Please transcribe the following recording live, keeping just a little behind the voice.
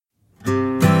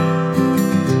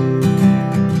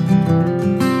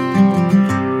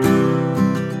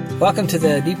Welcome to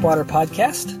the Deepwater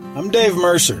Podcast. I'm Dave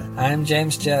Mercer. I'm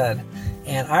James Judd.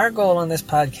 And our goal on this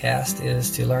podcast is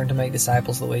to learn to make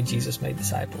disciples the way Jesus made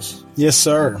disciples. Yes,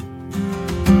 sir.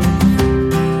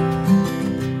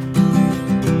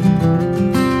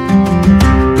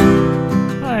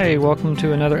 Hi, welcome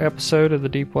to another episode of the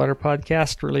Deepwater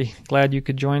Podcast. Really glad you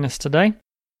could join us today.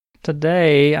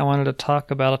 Today, I wanted to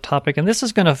talk about a topic, and this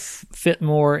is going to fit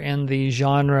more in the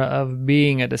genre of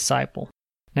being a disciple.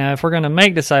 Now, if we're going to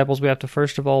make disciples, we have to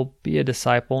first of all be a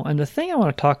disciple. And the thing I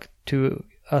want to talk to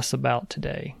us about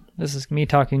today, this is me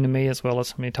talking to me as well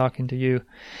as me talking to you,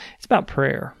 it's about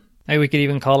prayer. Maybe we could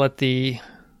even call it being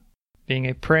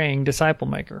a praying disciple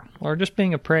maker, or just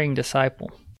being a praying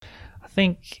disciple. I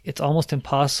think it's almost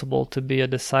impossible to be a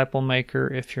disciple maker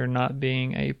if you're not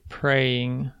being a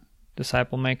praying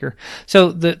disciple maker.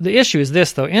 So the issue is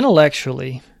this, though.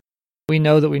 Intellectually, we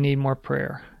know that we need more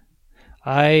prayer.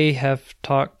 I have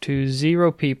talked to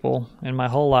 0 people in my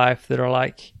whole life that are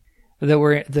like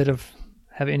that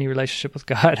have any relationship with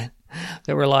God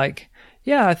that were like,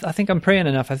 yeah, I think I'm praying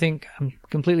enough. I think I'm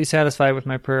completely satisfied with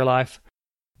my prayer life.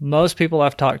 Most people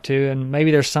I've talked to, and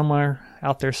maybe there's somewhere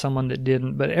out there someone that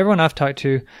didn't, but everyone I've talked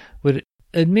to would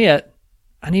admit,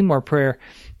 I need more prayer.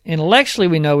 Intellectually,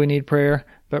 we know we need prayer,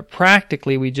 but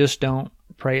practically, we just don't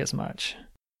pray as much.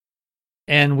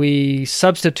 And we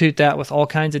substitute that with all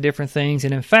kinds of different things.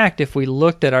 And in fact, if we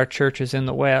looked at our churches in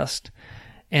the West,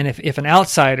 and if an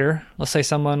outsider, let's say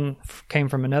someone came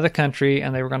from another country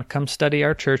and they were going to come study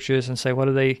our churches and say, what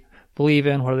do they believe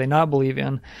in? What do they not believe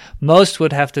in? Most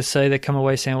would have to say, they come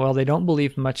away saying, well, they don't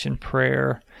believe much in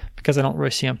prayer because I don't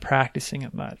really see them practicing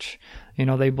it much. You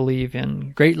know, they believe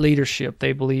in great leadership.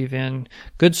 They believe in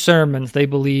good sermons. They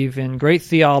believe in great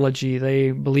theology.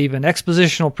 They believe in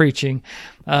expositional preaching.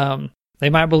 They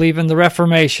might believe in the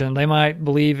Reformation. They might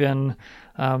believe in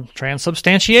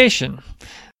transubstantiation.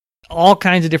 All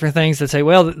kinds of different things that say,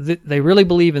 well, they really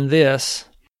believe in this.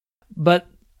 But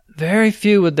very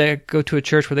few would they go to a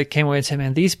church where they came away and say,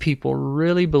 man, these people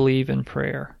really believe in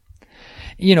prayer.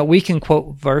 You know, we can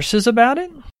quote verses about it.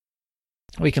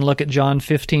 We can look at John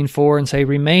 15:4 and say,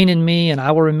 remain in me and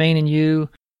I will remain in you.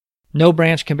 No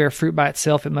branch can bear fruit by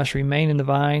itself. It must remain in the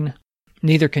vine.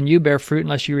 Neither can you bear fruit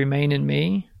unless you remain in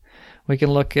me. We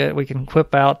can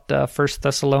whip out 1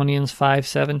 Thessalonians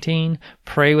 5:17,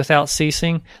 pray without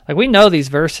ceasing. Like, we know these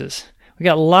verses. We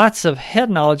got lots of head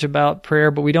knowledge about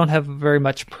prayer, but we don't have very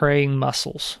much praying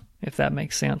muscles, if that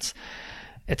makes sense.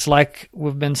 It's like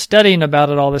we've been studying about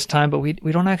it all this time, but we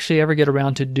don't actually ever get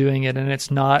around to doing it, and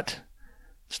it's not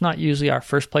usually our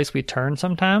first place we turn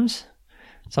sometimes.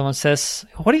 Someone says,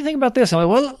 what do you think about this? I'm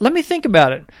like, well, let me think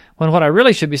about it. When what I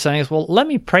really should be saying is, well, let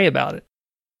me pray about it.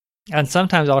 And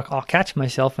sometimes I'll catch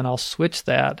myself and I'll switch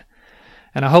that.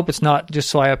 And I hope it's not just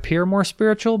so I appear more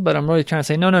spiritual, but I'm really trying to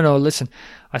say, no, listen,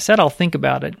 I said I'll think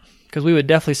about it, because we would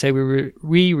definitely say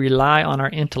we rely on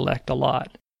our intellect a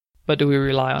lot. But do we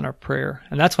rely on our prayer?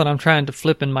 And that's what I'm trying to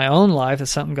flip in my own life. It's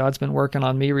something God's been working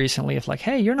on me recently. It's like,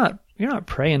 hey, you're not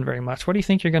praying very much. What do you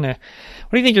think you're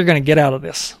gonna get out of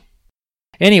this?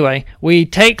 Anyway, we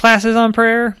take classes on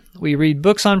prayer. We read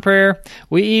books on prayer.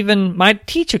 We even might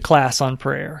teach a class on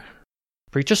prayer,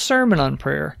 preach a sermon on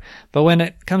prayer. But when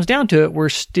it comes down to it, we're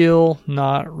still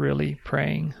not really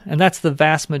praying. And that's the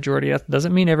vast majority. That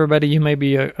doesn't mean everybody. You may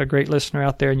be a great listener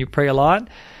out there and you pray a lot.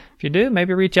 If you do,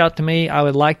 maybe reach out to me. I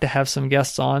would like to have some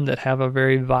guests on that have a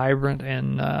very vibrant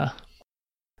and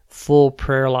full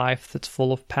prayer life that's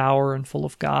full of power and full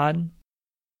of God,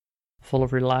 full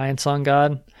of reliance on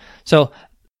God. So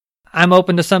I'm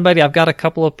open to somebody. I've got a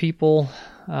couple of people.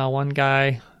 One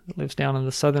guy lives down in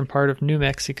the southern part of New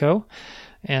Mexico,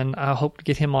 and I hope to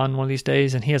get him on one of these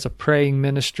days. And he has a praying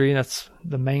ministry. That's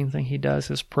the main thing he does,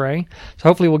 is pray. So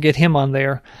hopefully we'll get him on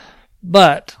there.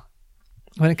 But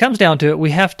when it comes down to it,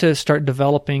 we have to start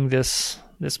developing this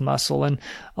muscle. And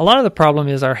a lot of the problem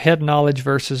is our head knowledge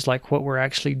versus like what we're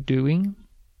actually doing.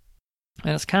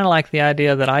 And it's kind of like the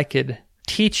idea that I could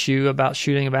teach you about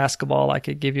shooting a basketball. I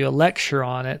could give you a lecture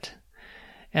on it,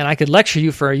 and I could lecture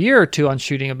you for a year or two on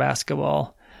shooting a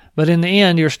basketball. But in the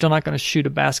end, you're still not going to shoot a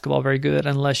basketball very good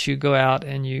unless you go out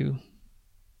and you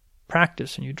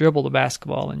practice and you dribble the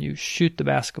basketball and you shoot the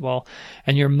basketball,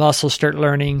 and your muscles start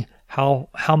learning how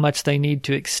much they need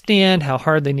to extend, how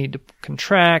hard they need to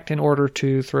contract in order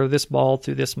to throw this ball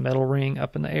through this metal ring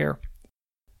up in the air,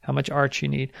 how much arch you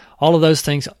need. All of those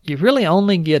things, you really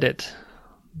only get it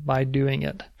by doing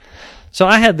it. So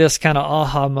I had this kind of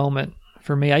aha moment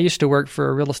for me. I used to work for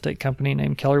a real estate company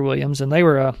named Keller Williams, and they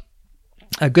were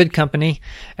a good company.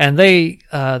 And they,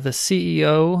 the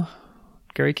CEO,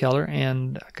 Gary Keller,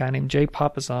 and a guy named Jay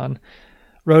Papasan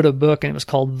wrote a book, and it was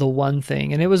called The One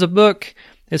Thing. And it was a book,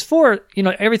 it's for,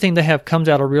 everything they have comes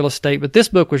out of real estate, but this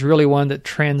book was really one that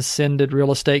transcended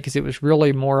real estate because it was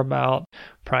really more about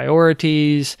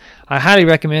priorities. I highly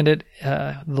recommend it.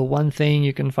 The One Thing,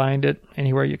 you can find it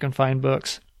anywhere you can find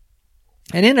books.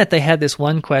 And in it, they had this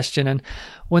one question. And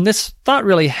when this thought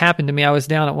really happened to me, I was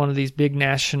down at one of these big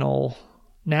national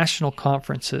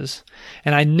conferences,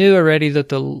 and I knew already that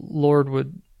the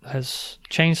Lord has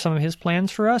changed some of his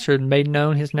plans for us, or had made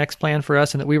known his next plan for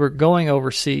us, and that we were going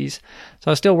overseas. So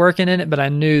I was still working in it, but I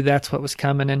knew that's what was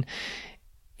coming. And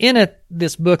in it,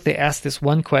 this book, they asked this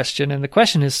one question, and the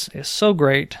question is so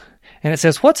great. And it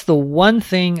says, what's the one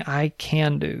thing I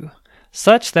can do,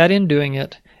 such that in doing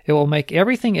it, it will make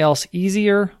everything else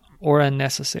easier or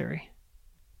unnecessary?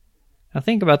 Now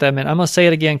think about that a minute. I'm going to say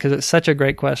it again because it's such a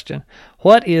great question.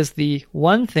 What is the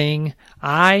one thing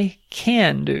I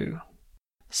can do,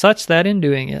 such that in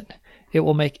doing it, it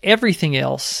will make everything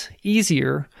else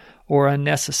easier or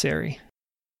unnecessary?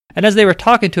 And as they were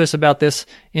talking to us about this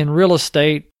in real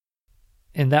estate,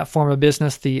 in that form of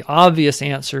business, the obvious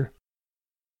answer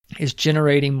is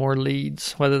generating more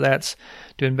leads, whether that's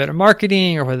doing better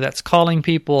marketing or whether that's calling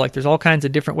people. Like, there's all kinds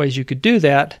of different ways you could do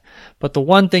that. But the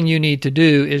one thing you need to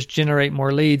do is generate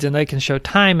more leads. And they can show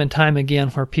time and time again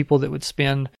where people that would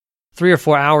spend 3 or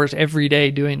 4 hours every day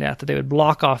doing that they would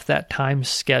block off that time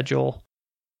schedule,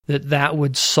 that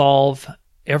would solve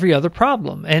every other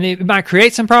problem. And it might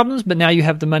create some problems, but now you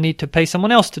have the money to pay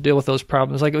someone else to deal with those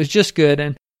problems. Like, it was just good.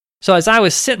 And so as I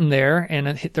was sitting there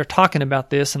and they're talking about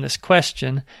this and this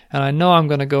question, and I know I'm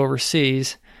going to go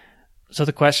overseas, so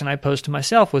the question I posed to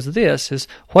myself was this,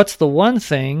 what's the one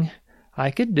thing I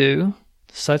could do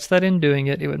such that in doing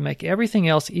it, it would make everything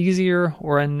else easier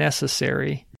or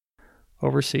unnecessary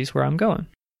overseas where I'm going?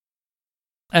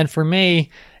 And for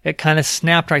me, it kind of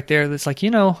snapped right there. It's like,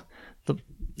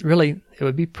 really, it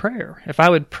would be prayer. If I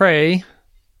would pray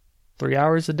 3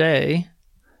 hours a day,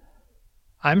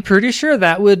 I'm pretty sure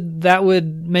that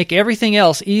would make everything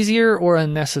else easier or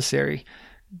unnecessary.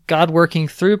 God working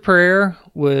through prayer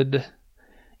would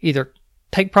either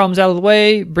take problems out of the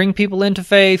way, bring people into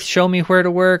faith, show me where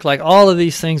to work. Like, all of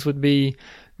these things would be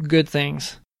good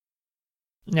things.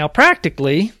 Now,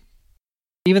 practically,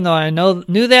 even though I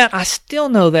knew that, I still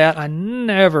know that I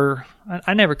never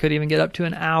could even get up to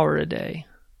an hour a day.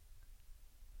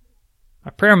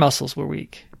 My prayer muscles were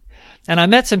weak. And I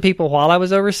met some people while I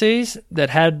was overseas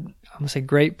that had, I'm going to say,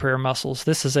 great prayer muscles.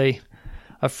 This is a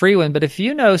free one. But if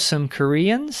you know some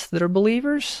Koreans that are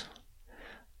believers,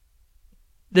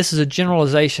 this is a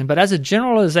generalization. But as a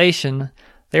generalization,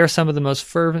 they are some of the most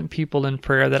fervent people in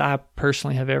prayer that I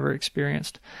personally have ever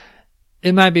experienced.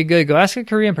 It might be good to go ask a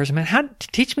Korean person, man,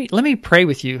 let me pray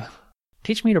with you.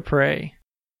 Teach me to pray.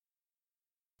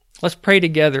 Let's pray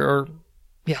together.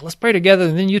 Let's pray together,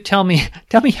 and then you tell me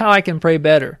how I can pray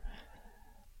better.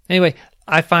 Anyway,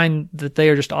 I find that they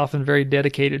are just often very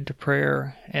dedicated to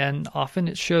prayer, and often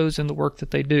it shows in the work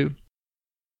that they do.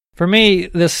 For me,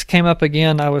 this came up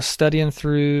again. I was studying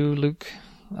through Luke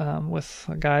with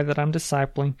a guy that I'm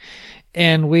discipling,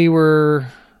 and we were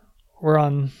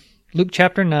on Luke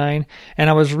chapter 9, and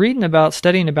I was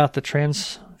studying about the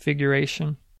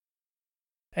transfiguration.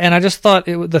 And I just thought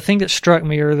the thing that struck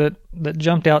me, or that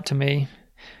jumped out to me,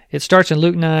 it starts in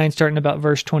Luke 9, starting about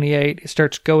verse 28. It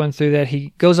starts going through that.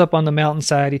 He goes up on the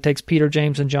mountainside. He takes Peter,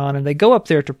 James, and John, and they go up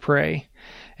there to pray.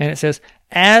 And it says,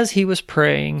 as he was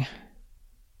praying,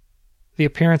 the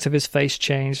appearance of his face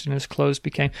changed and his clothes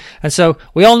became. And so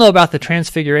we all know about the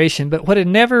transfiguration, but what had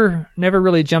never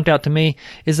really jumped out to me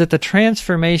is that the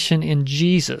transformation in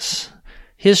Jesus,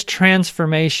 his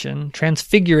transfiguration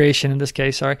in this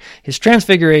case, his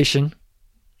transfiguration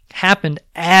happened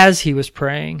as he was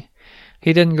praying.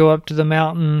 He didn't go up to the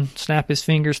mountain, snap his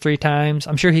fingers 3 times.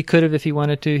 I'm sure he could have if he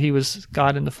wanted to. He was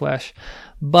God in the flesh.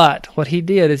 But what he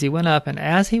did is he went up, and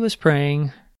as he was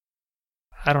praying,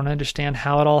 I don't understand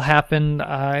how it all happened.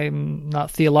 I'm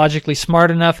not theologically smart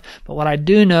enough, but what I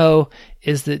do know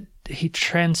is that he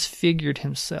transfigured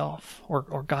himself,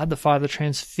 or God the Father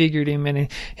transfigured him,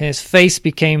 and his face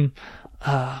became...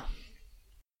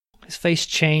 his face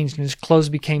changed and his clothes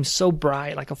became so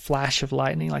bright, like a flash of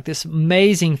lightning, like this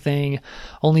amazing thing.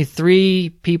 Only 3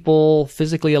 people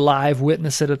physically alive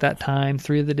witnessed it at that time,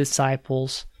 3 of the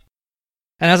disciples.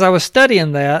 And as I was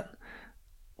studying that,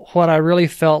 what I really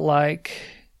felt like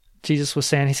Jesus was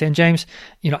saying, he's saying, James,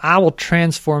 I will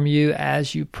transform you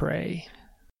as you pray.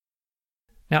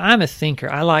 Now, I'm a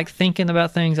thinker. I like thinking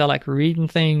about things. I like reading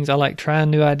things. I like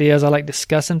trying new ideas. I like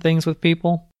discussing things with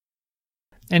people.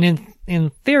 And in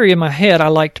theory, in my head, I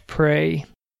like to pray.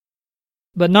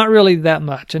 but not really that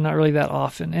much and not really that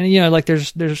often. And, like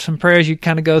there's some prayers you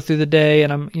kind of go through the day,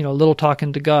 and I'm, a little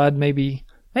talking to God, maybe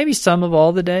some of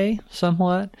all the day,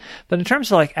 somewhat. But in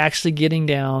terms of like actually getting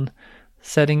down,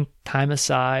 setting time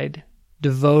aside,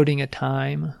 devoting a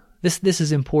time, this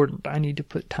is important. I need to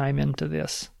put time into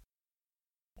this.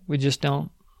 I just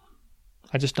don't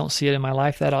see it in my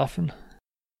life that often.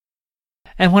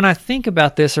 And when I think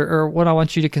about this, or what I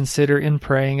want you to consider in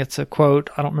praying, it's a quote,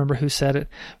 I don't remember who said it,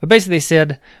 but basically they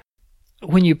said,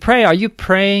 when you pray, are you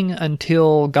praying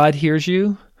until God hears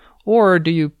you, or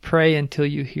do you pray until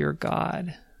you hear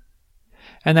God?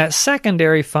 And that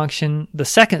secondary function, the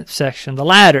second section, the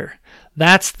latter,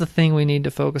 that's the thing we need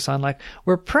to focus on. Like,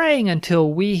 we're praying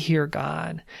until we hear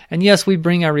God. And yes, we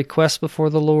bring our requests before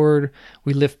the Lord.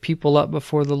 We lift people up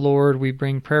before the Lord. We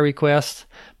bring prayer requests.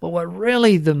 But what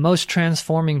really the most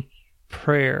transforming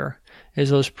prayer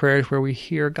is those prayers where we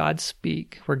hear God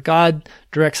speak, where God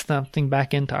directs something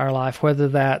back into our life, whether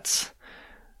that's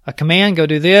a command, go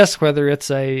do this, whether it's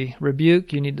a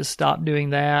rebuke, you need to stop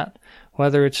doing that,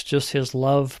 whether it's just His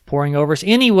love pouring over us,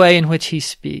 any way in which He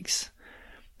speaks.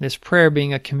 This prayer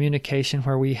being a communication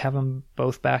where we have them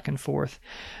both back and forth.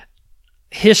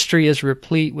 History is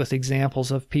replete with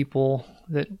examples of people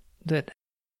that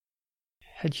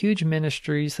had huge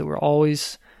ministries that were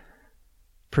always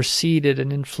preceded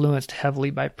and influenced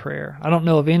heavily by prayer. I don't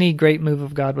know of any great move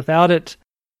of God without it,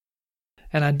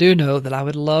 and I do know that I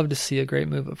would love to see a great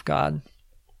move of God.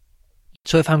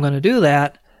 So if I'm going to do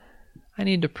that, I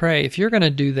need to pray. If you're going to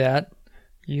do that,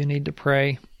 you need to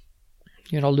pray.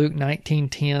 Luke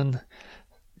 19:10,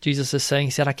 Jesus is saying,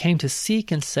 He said, I came to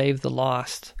seek and save the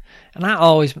lost. And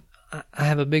I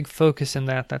have a big focus in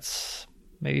that. That's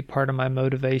maybe part of my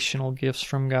motivational gifts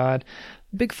from God.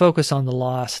 Big focus on the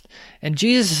lost. And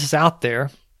Jesus is out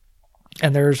there,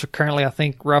 and there's currently, I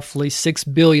think, roughly 6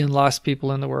 billion lost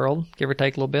people in the world, give or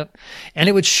take a little bit. And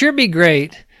it would sure be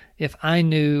great if I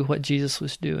knew what Jesus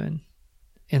was doing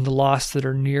in the lost that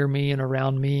are near me and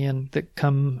around me and that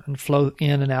come and flow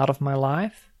in and out of my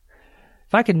life.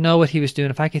 If I could know what He was doing,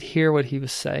 if I could hear what He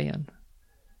was saying,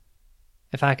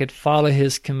 if I could follow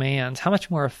His commands, how much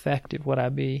more effective would I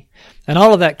be? And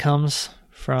all of that comes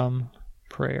from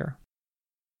prayer.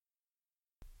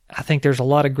 I think there's a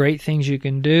lot of great things you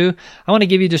can do. I want to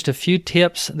give you just a few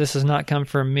tips. This has not come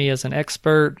from me as an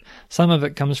expert. Some of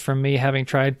it comes from me having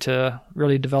tried to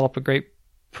really develop a great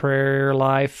prayer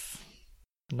life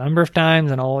a number of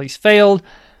times and always failed.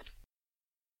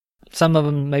 Some of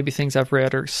them may be things I've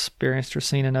read or experienced or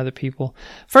seen in other people.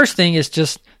 First thing is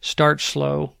just start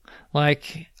slow.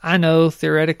 Like, I know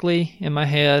theoretically in my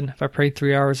head, if I prayed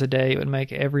 3 hours a day, it would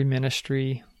make every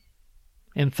ministry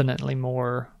infinitely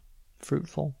more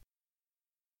fruitful.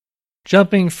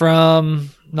 Jumping from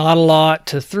not a lot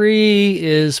to 3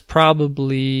 is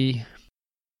probably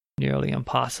nearly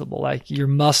impossible. Like your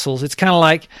muscles, it's kind of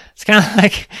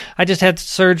like I just had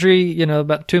surgery,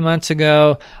 about 2 months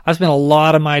ago. I spent a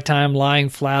lot of my time lying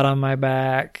flat on my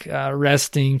back,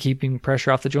 resting, keeping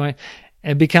pressure off the joint.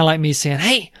 And it'd be kind of like me saying,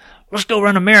 "Hey, let's go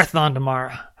run a marathon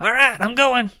tomorrow." All right, I'm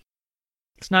going.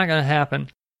 It's not going to happen.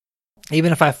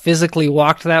 Even if I physically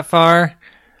walked that far,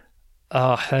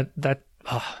 I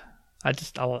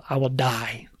will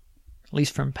die. At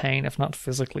least from pain, if not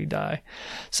physically die.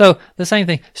 So the same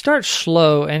thing, start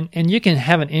slow, and you can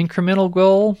have an incremental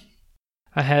goal.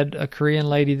 I had a Korean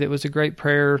lady that was a great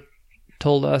prayer,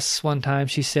 told us one time,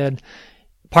 she said,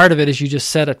 part of it is you just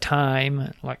set a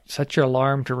time, like set your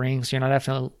alarm to ring so you're not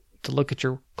having to look at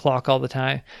your clock all the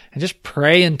time, and just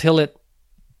pray until it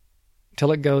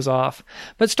goes off.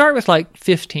 But start with like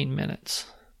 15 minutes.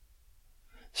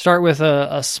 Start with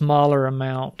a smaller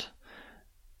amount.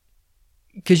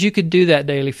 Because you could do that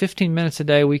daily, 15 minutes a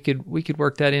day. We could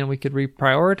work that in. We could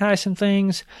reprioritize some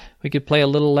things. We could play a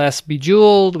little less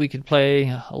Bejeweled. We could play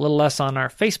a little less on our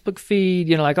Facebook feed.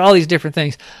 Like all these different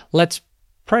things. Let's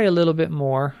pray a little bit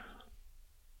more.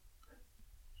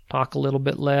 Talk a little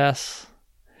bit less.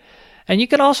 And you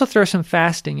could also throw some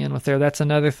fasting in with there. That's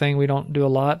another thing we don't do a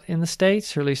lot in the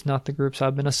States, or at least not the groups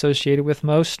I've been associated with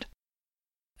most.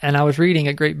 And I was reading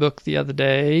a great book the other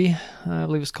day. I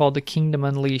believe it's called The Kingdom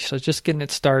Unleashed. I was just getting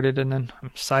it started, and then I'm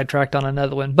sidetracked on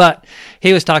another one. But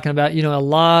he was talking about, a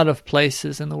lot of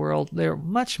places in the world, they're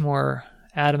much more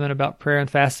adamant about prayer and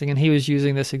fasting. And he was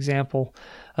using this example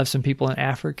of some people in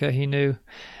Africa he knew.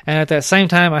 And at that same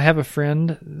time, I have a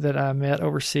friend that I met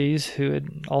overseas who had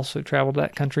also traveled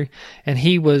that country. And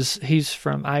he's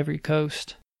from Ivory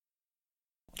Coast.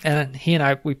 And he and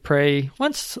I, we pray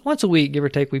once a week, give or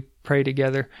take, we pray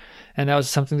together. And that was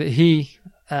something that he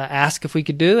asked if we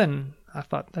could do. And I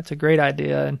thought, that's a great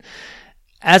idea. And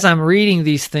as I'm reading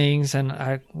these things,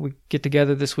 and we get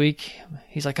together this week,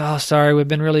 he's like, "Oh, sorry, we've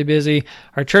been really busy.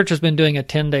 Our church has been doing a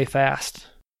 10-day fast."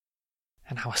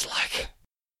 And I was like,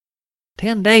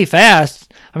 10-day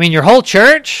fast? I mean, your whole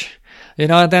church?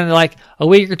 And then like a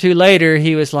week or two later,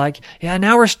 he was like, "Yeah,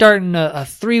 now we're starting a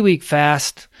 3-week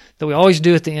fast that we always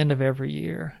do at the end of every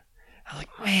year." I was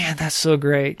like, man, that's so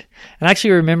great. And I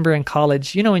actually remember in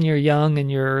college, when you're young and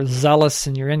you're zealous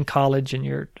and you're in college and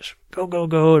you're just go,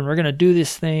 and we're going to do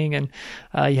this thing, and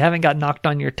you haven't got knocked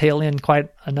on your tail end quite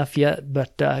enough yet,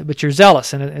 but you're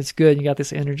zealous and it's good. You got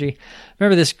this energy. I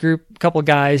remember this group, couple of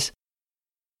guys,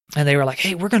 and they were like,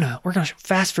 "Hey, we're gonna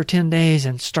fast for 10 days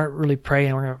and start really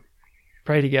praying. We're gonna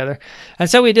pray together." And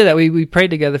so we did that. We prayed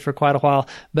together for quite a while,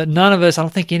 but none of us, I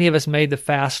don't think any of us made the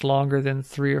fast longer than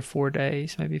 3 or 4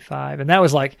 days, maybe 5. And that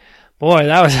was like, boy,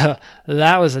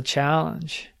 that was a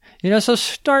challenge. So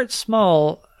start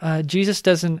small. Jesus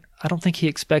I don't think he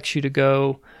expects you to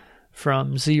go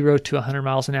from 0 to 100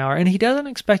 miles an hour, and he doesn't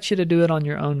expect you to do it on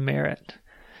your own merit.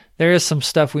 There is some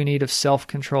stuff we need of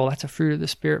self-control. That's a fruit of the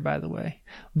Spirit, by the way.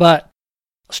 But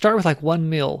start with like one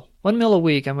meal a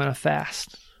week. I'm going to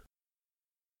fast.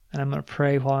 And I'm going to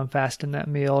pray while I'm fasting that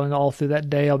meal. And all through that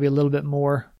day, I'll be a little bit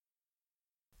more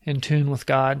in tune with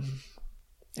God.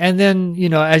 And then,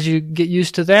 as you get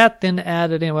used to that, then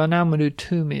add it in. Well, now I'm going to do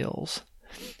 2 meals.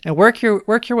 And work your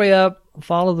way up.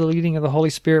 Follow the leading of the Holy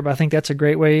Spirit. But I think that's a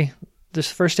great way. This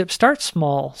first step, start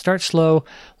small. Start slow.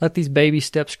 Let these baby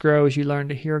steps grow as you learn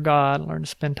to hear God, learn to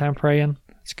spend time praying.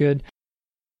 It's good.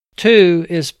 2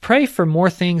 is pray for more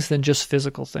things than just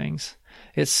physical things.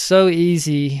 It's so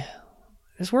easy.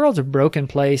 This world's a broken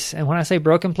place, and when I say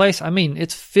broken place, I mean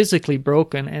it's physically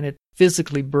broken, and it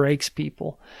physically breaks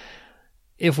people.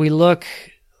 If we look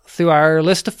through our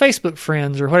list of Facebook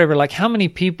friends or whatever, like how many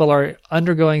people are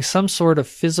undergoing some sort of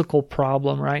physical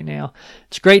problem right now?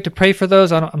 It's great to pray for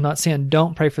those. I'm not saying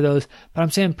don't pray for those, but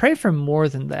I'm saying pray for more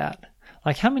than that.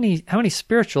 Like how many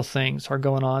spiritual things are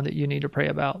going on that you need to pray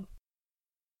about?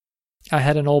 I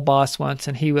had an old boss once,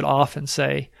 and he would often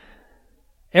say,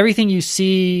 everything you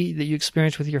see that you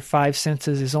experience with your 5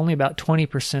 senses is only about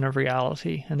 20% of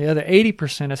reality, and the other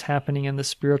 80% is happening in the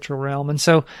spiritual realm. And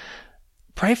so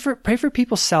pray for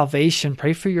people's salvation,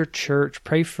 pray for your church,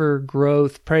 pray for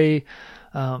growth, pray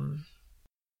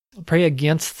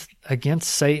against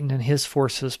Satan and his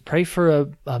forces, pray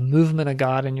for a movement of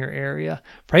God in your area,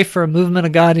 pray for a movement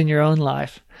of God in your own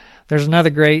life. There's another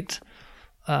great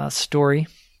story.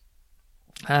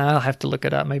 I'll have to look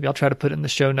it up. Maybe I'll try to put it in the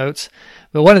show notes.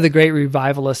 But one of the great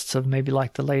revivalists of maybe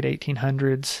like the late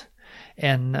 1800s,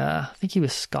 and I think he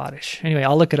was Scottish. Anyway,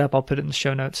 I'll look it up. I'll put it in the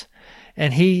show notes.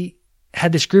 And he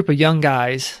had this group of young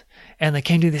guys, and they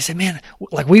came to me. They said, "Man,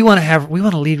 like we want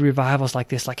to lead revivals like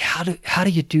this. Like how do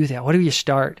you do that? What do you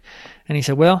start?" And he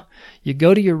said, "Well, you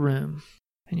go to your room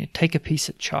and you take a piece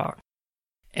of chalk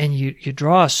and you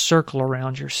draw a circle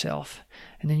around yourself.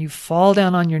 And then you fall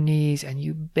down on your knees and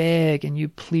you beg and you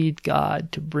plead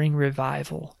God to bring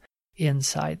revival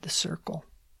inside the circle."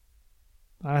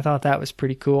 I thought that was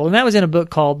pretty cool. And that was in a book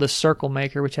called The Circle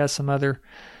Maker, which has some other,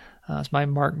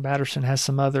 Mark Batterson has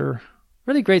some other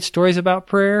really great stories about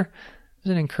prayer. It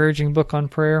was an encouraging book on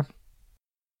prayer.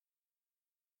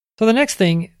 So the next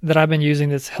thing that I've been using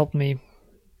that's helped me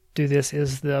do this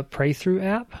is the Pray Through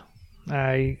app.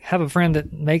 I have a friend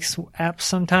that makes apps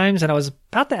sometimes, and I was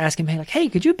about to ask him, hey,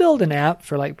 could you build an app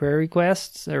for like prayer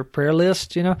requests or prayer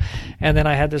lists, And then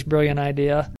I had this brilliant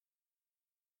idea.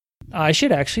 I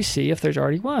should actually see if there's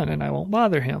already one, and I won't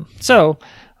bother him. So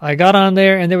I got on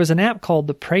there, and there was an app called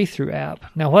the Pray Through app.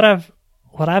 Now, what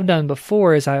I've done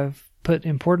before is I've put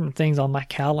important things on my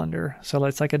calendar. So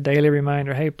it's like a daily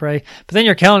reminder, hey, pray. But then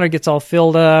your calendar gets all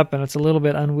filled up, and it's a little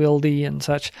bit unwieldy and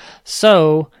such.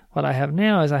 So what I have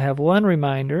now is I have one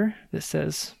reminder that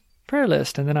says prayer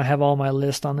list, and then I have all my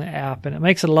list on the app, and it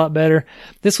makes it a lot better.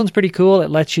 This one's pretty cool.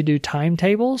 It lets you do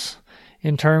timetables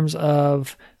in terms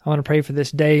of I want to pray for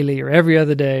this daily or every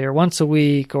other day or once a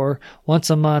week or once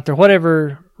a month or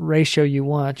whatever ratio you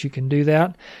want. You can do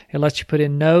that. It lets you put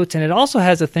in notes, and it also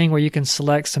has a thing where you can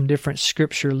select some different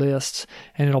scripture lists,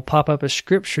 and it'll pop up a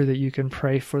scripture that you can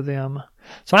pray for them.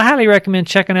 So I highly recommend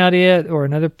checking out it or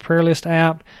another prayer list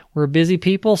app. We're busy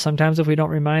people. Sometimes if we don't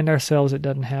remind ourselves, it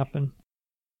doesn't happen.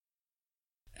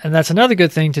 And that's another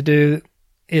good thing to do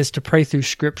is to pray through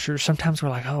scripture. Sometimes we're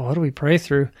like, oh, what do we pray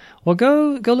through? Well,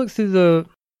 go look through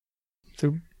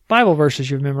Bible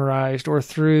verses you've memorized or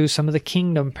through some of the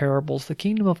kingdom parables. The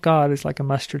kingdom of God is like a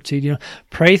mustard seed.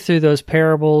 Pray through those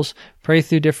parables, pray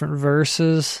through different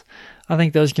verses. I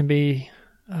think those can be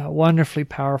wonderfully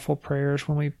powerful prayers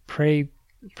when we pray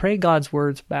God's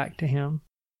words back to Him.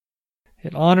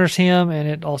 It honors Him, and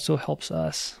it also helps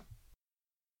us.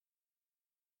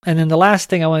 And then the last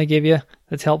thing I want to give you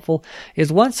that's helpful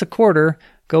is once a quarter,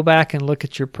 go back and look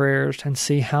at your prayers and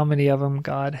see how many of them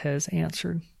God has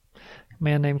answered. A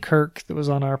man named Kirk that was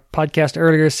on our podcast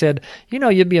earlier said,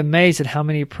 you'd be amazed at how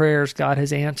many prayers God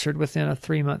has answered within a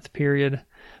 3-month period.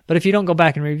 But if you don't go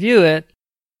back and review it,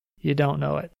 you don't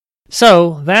know it.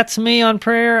 So that's me on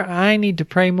prayer. I need to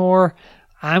pray more.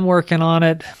 I'm working on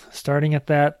it, starting at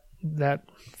that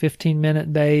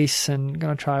 15-minute base, and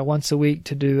going to try once a week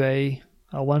to do a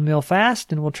 1 meal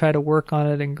fast, and we'll try to work on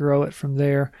it and grow it from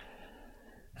there.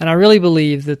 And I really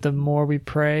believe that the more we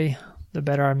pray, the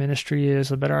better our ministry is,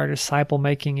 the better our disciple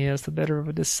making is, the better of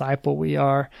a disciple we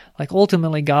are. Like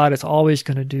ultimately, God is always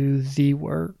going to do the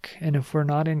work. And if we're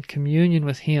not in communion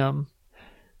with Him,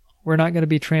 we're not going to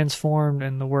be transformed,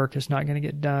 and the work is not going to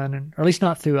get done, or at least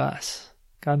not through us.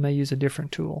 God may use a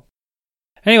different tool.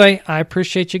 Anyway, I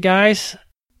appreciate you guys.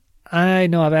 I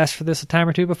know I've asked for this a time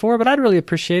or two before, but I'd really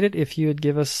appreciate it if you would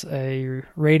give us a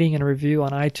rating and a review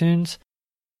on iTunes.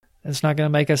 It's not going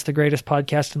to make us the greatest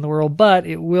podcast in the world, but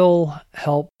it will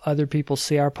help other people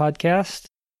see our podcast.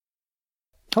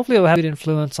 Hopefully it will have a good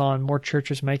influence on more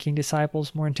churches making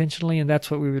disciples more intentionally, and that's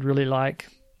what we would really like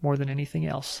more than anything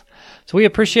else. So we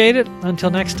appreciate it.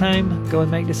 Until next time, go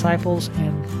and make disciples,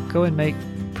 and go and make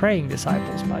praying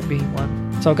disciples by being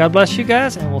one. So God bless you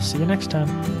guys, and we'll see you next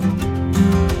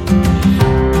time.